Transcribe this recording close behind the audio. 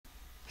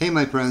Hey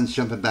my friends,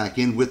 jumping back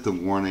in with the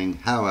warning.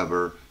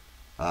 However,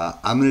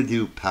 I'm going to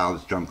do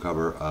PAU's drum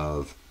cover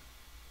of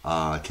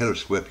Taylor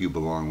Swift, You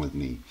Belong With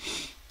Me.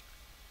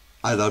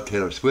 I love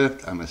Taylor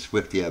Swift. I'm a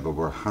Swiftie. I have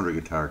over 100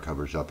 guitar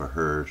covers up of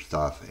her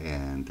stuff,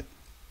 and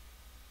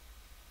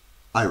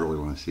I really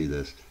want to see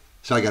this.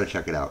 So I got to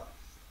check it out.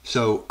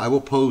 So I will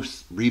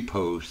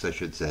repost, I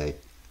should say,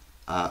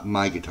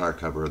 my guitar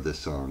cover of this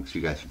song so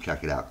you guys can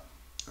check it out.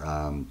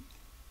 And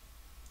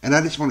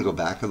I just want to go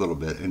back a little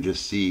bit and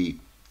just see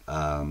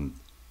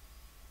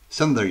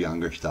some of their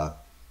younger stuff.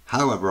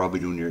 However, I'll be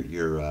doing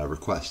your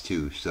requests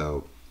too.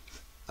 So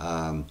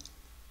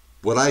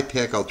what I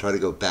pick, I'll try to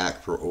go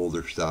back for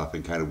older stuff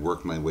and kind of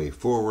work my way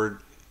forward.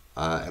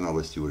 And I'll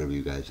just do whatever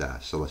you guys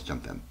ask. So let's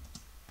jump in.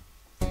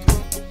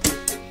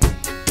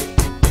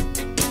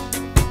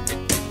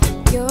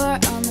 You're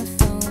on the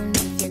phone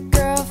with your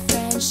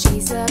girlfriend,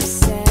 she's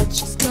upset.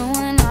 She's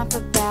going off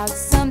about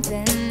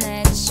something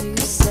that you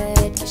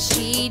said. 'Cause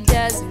she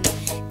doesn't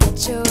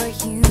get your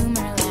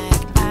humor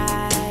like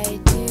I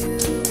do.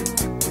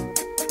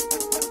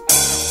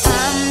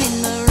 I'm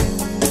in the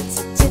room, it's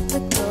a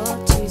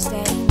typical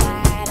Tuesday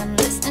night. I'm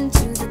listening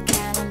to the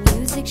kind of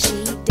music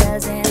she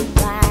doesn't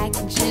like,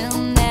 and she'll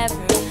never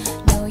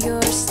know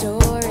your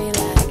story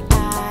like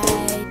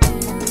I do.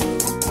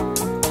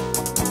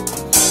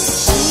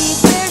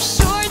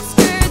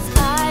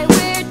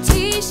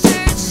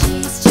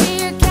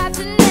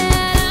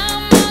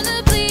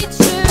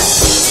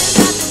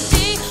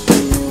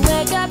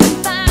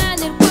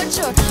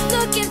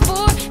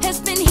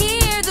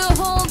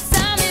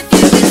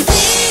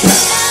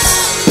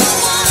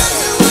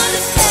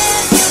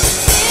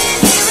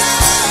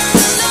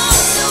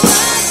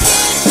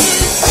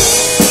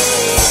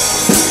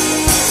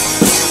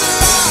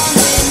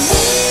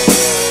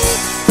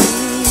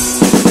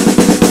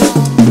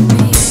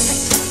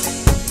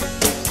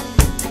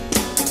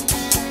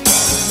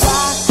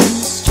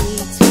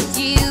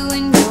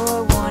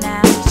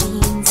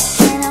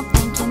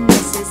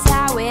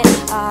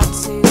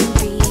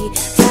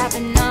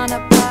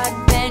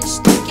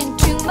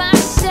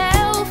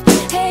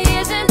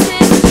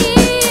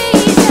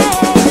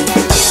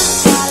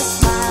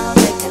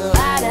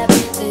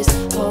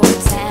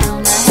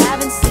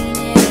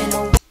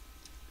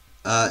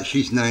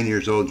 She's 9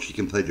 years old and she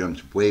can play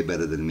drums way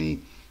better than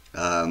me.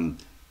 I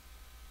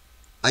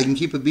can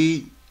keep a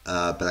beat,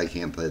 but I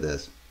can't play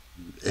this.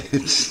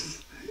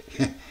 It's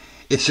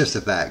just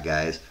a fact,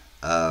 guys.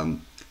 I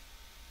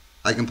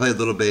can play a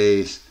little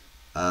bass,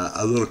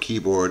 a little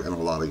keyboard, and a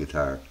lot of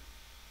guitar.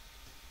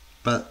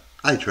 But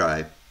I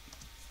try.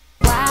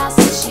 Wow,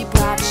 since she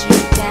brought you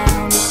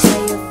down to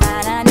say you're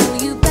fine, I know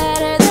you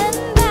better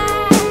than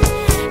that.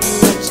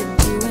 And what you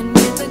doing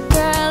with a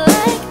girl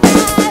like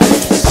that?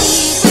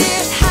 She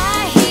wears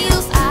high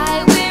heels,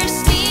 I wear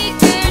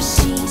sneakers.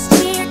 She's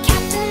cheer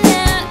captain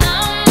and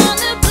I'm on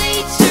the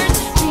bleachers.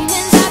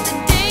 Dreaming about the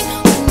day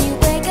when you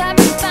wake up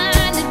and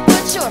find that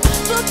what you're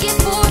looking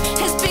for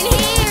has been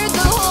here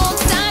the whole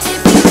time.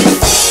 If you can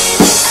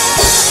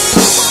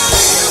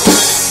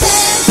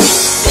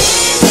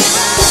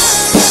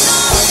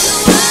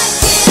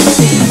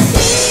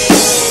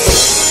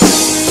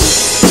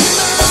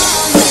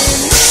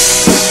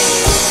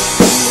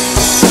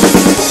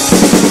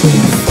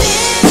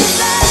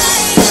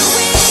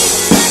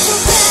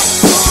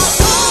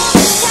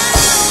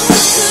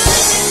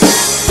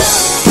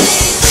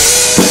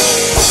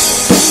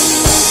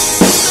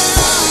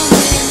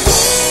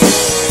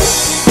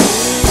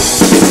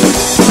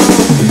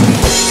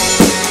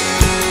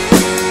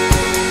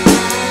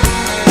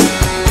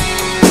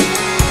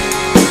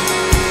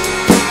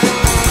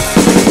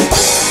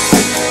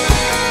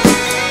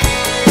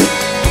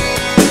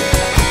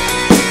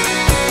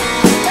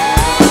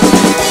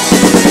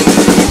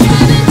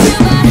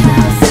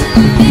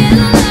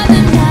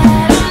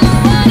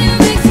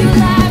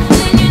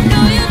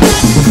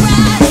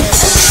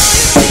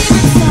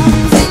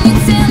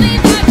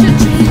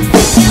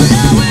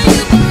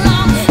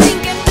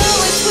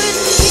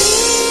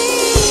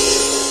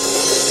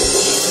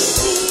see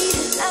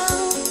that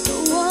I'm the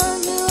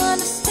one who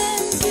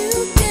understands you,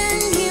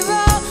 been here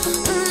all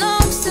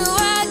along, so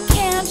I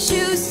can't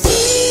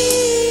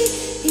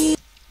see.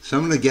 So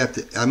I'm gonna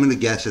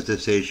guess at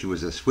this age she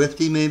was a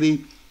Swiftie,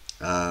 maybe.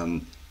 I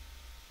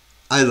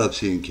love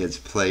seeing kids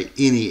play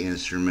any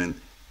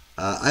instrument.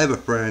 I have a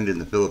friend in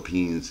the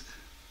Philippines.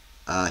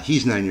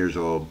 He's 9 years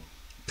old,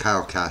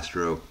 Kyle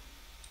Castro,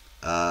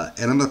 and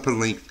I'm gonna put a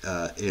link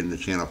in the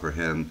channel for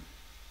him.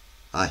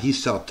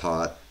 He's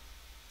self-taught,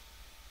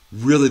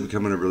 really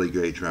becoming a really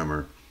great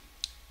drummer.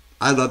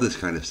 I love this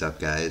kind of stuff,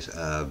 guys.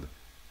 I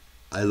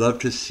love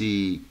to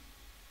see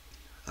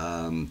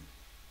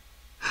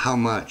how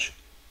much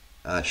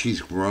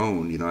she's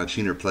grown. You know, I've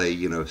seen her play,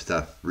 you know,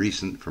 stuff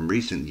from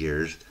recent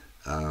years.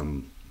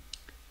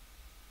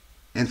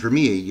 And for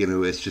me, you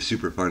know, it's just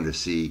super fun to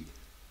see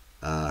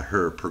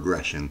her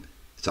progression.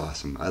 It's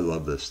awesome. I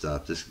love this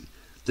stuff.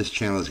 This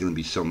channel is going to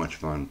be so much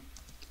fun.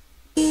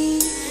 You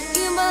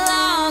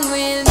belong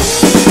with me.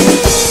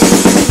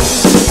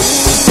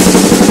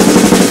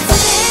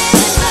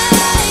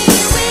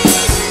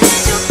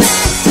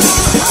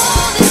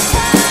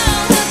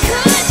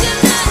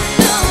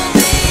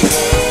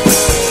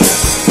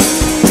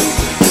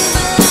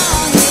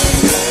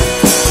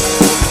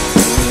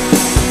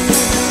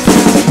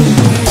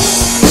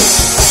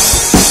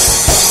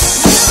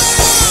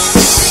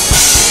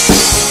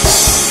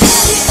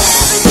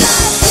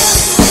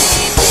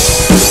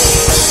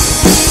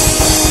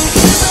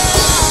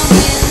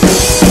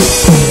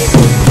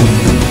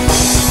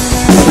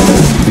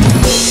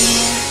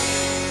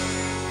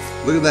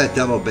 Look at that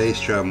double bass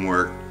drum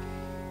work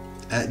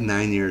at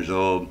 9 years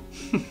old.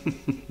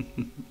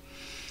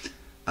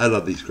 I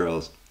love these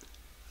girls.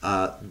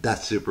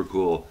 That's super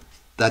cool.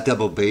 That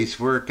double bass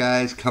work,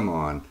 guys, come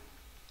on.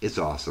 It's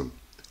awesome.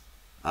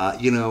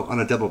 You know, on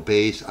a double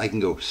bass, I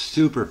can go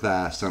super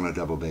fast on a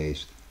double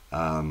bass.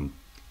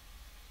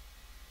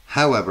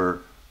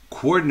 However,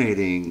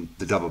 coordinating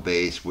the double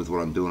bass with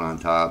what I'm doing on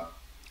top,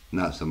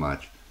 not so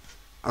much.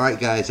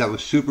 Alright guys, that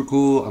was super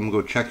cool. I'm going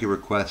to go check your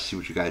requests, see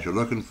what you guys are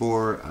looking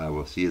for.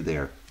 We'll see you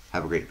there.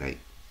 Have a great night.